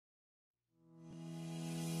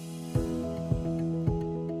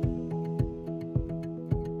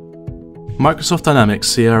Microsoft Dynamics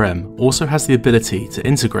CRM also has the ability to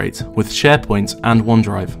integrate with SharePoint and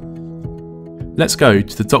OneDrive. Let's go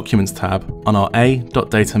to the Documents tab on our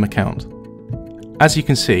a.datem account. As you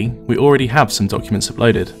can see, we already have some documents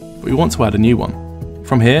uploaded, but we want to add a new one.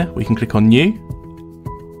 From here, we can click on New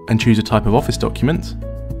and choose a type of Office document,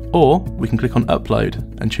 or we can click on Upload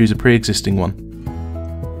and choose a pre-existing one.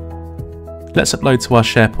 Let's upload to our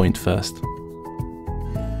SharePoint first.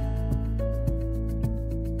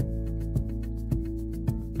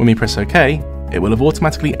 When we press OK, it will have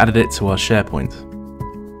automatically added it to our SharePoint.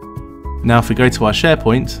 Now if we go to our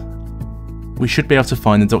SharePoint, we should be able to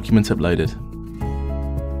find the document uploaded.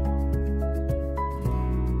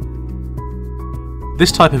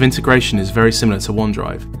 This type of integration is very similar to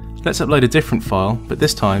OneDrive. Let's upload a different file, but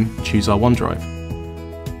this time choose our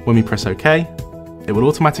OneDrive. When we press OK, it will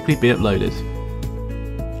automatically be uploaded.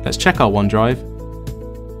 Let's check our OneDrive,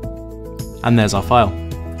 and there's our file.